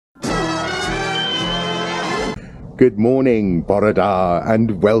Good morning, Borada,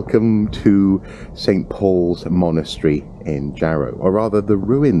 and welcome to St. Paul's Monastery in Jarrow, or rather the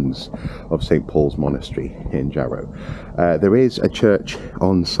ruins of St. Paul's Monastery in Jarrow. There is a church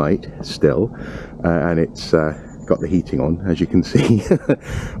on site still, and it's got the heating on, as you can see,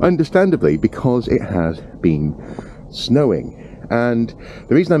 understandably, because it has been snowing. And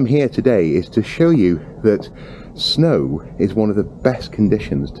the reason I'm here today is to show you that snow is one of the best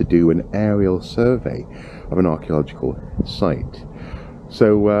conditions to do an aerial survey of an archaeological site.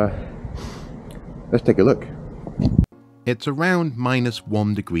 So let's take a look. It's around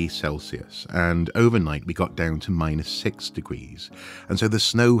 -1 degree Celsius, and overnight we got down to -6 degrees, and so the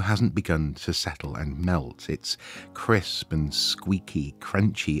snow hasn't begun to settle and melt. It's crisp and squeaky,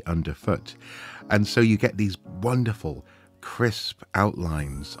 crunchy underfoot, and so you get these wonderful crisp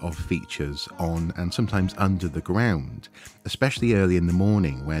outlines of features on and sometimes under the ground, especially early in the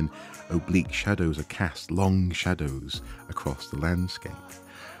morning when oblique shadows are cast, long shadows across the landscape.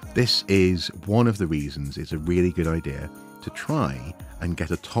 This is one of the reasons it's a really good idea to try and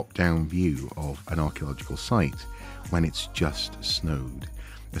get a top-down view of an archaeological site when it's just snowed,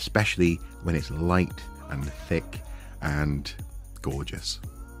 especially when it's light and thick and gorgeous.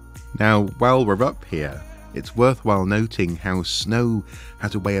 Now, while we're up here, it's worthwhile noting how snow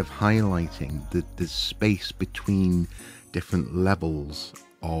has a way of highlighting the space between different levels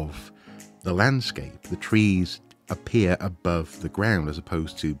of the landscape. The trees appear above the ground as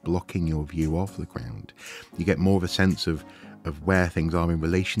opposed to blocking your view of the ground. You get more of a sense of where things are in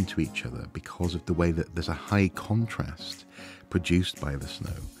relation to each other because of the way that there's a high contrast produced by the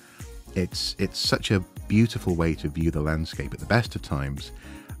snow. It's such a beautiful way to view the landscape at the best of times,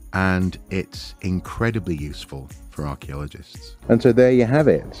 and it's incredibly useful for archaeologists. And so there you have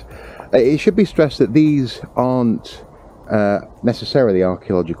it. It should be stressed that these aren't necessarily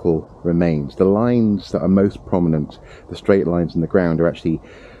archaeological remains. The lines that are most prominent, the straight lines in the ground, are actually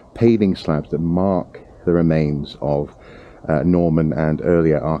paving slabs that mark the remains of Norman and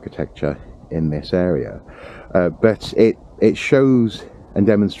earlier architecture in this area. But it shows and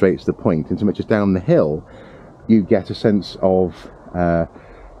demonstrates the point in so much as down the hill you get a sense of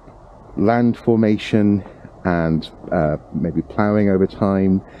land formation and maybe ploughing over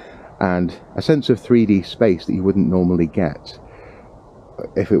time, and a sense of 3D space that you wouldn't normally get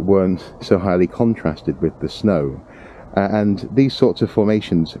if it weren't so highly contrasted with the snow. And these sorts of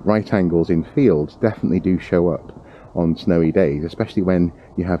formations, right angles in fields, definitely do show up on snowy days, especially when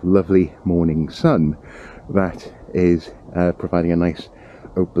you have lovely morning sun that is providing a nice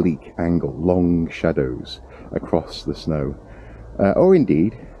oblique angle, long shadows across the snow, or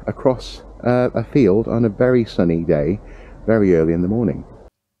indeed across a field on a very sunny day, very early in the morning.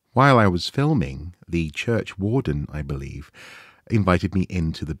 While I was filming, the church warden, I believe, invited me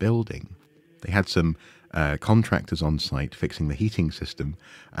into the building. They had some contractors on site fixing the heating system,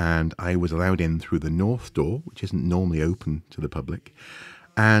 and I was allowed in through the north door, which isn't normally open to the public,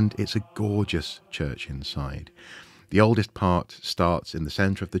 and it's a gorgeous church inside. The oldest part starts in the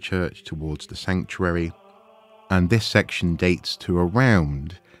centre of the church towards the sanctuary, and this section dates to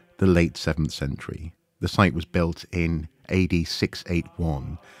around the late 7th century. The site was built in AD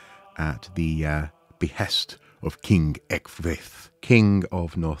 681 at the behest of King Ecgfrith, King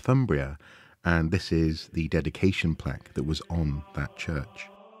of Northumbria, and this is the dedication plaque that was on that church.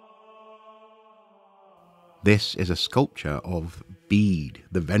 This is a sculpture of Bede,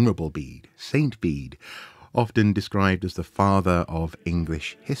 the Venerable Bede, Saint Bede, often described as the father of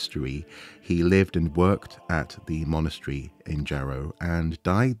English history. He lived and worked at the monastery in Jarrow and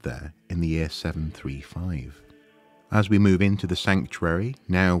died there in the year 735. As we move into the sanctuary,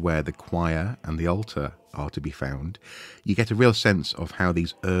 now where the choir and the altar are to be found, you get a real sense of how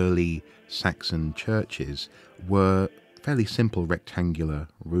these early Saxon churches were fairly simple rectangular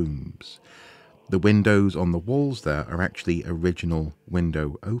rooms. The windows on the walls there are actually original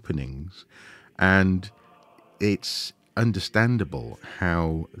window openings, and it's understandable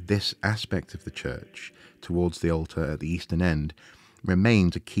how this aspect of the church towards the altar at the eastern end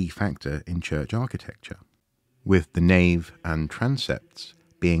remains a key factor in church architecture, with the nave and transepts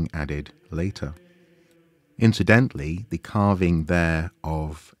being added later. Incidentally, the carving there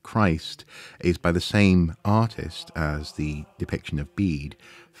of Christ is by the same artist as the depiction of Bede,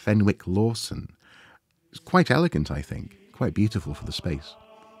 Fenwick Lawson. It's quite elegant, I think, quite beautiful for the space.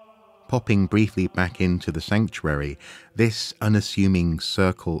 Popping briefly back into the sanctuary, this unassuming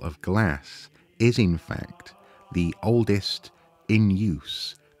circle of glass is in fact the oldest in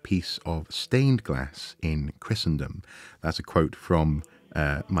use piece of stained glass in Christendom. That's a quote from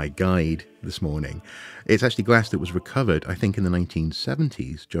my guide this morning. It's actually glass that was recovered, I think, in the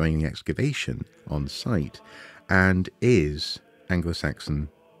 1970s during the excavation on site, and is Anglo-Saxon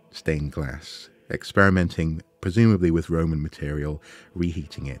stained glass, experimenting presumably with Roman material,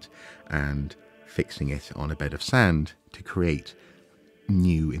 reheating it and fixing it on a bed of sand to create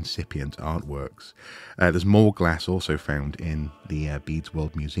new incipient artworks. There's more glass also found in the Beads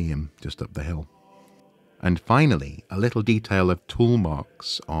World Museum just up the hill. And finally, a little detail of tool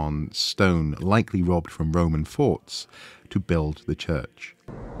marks on stone likely robbed from Roman forts to build the church.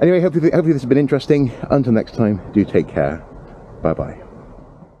 Anyway, hopefully this has been interesting. Until next time, do take care. Bye-bye.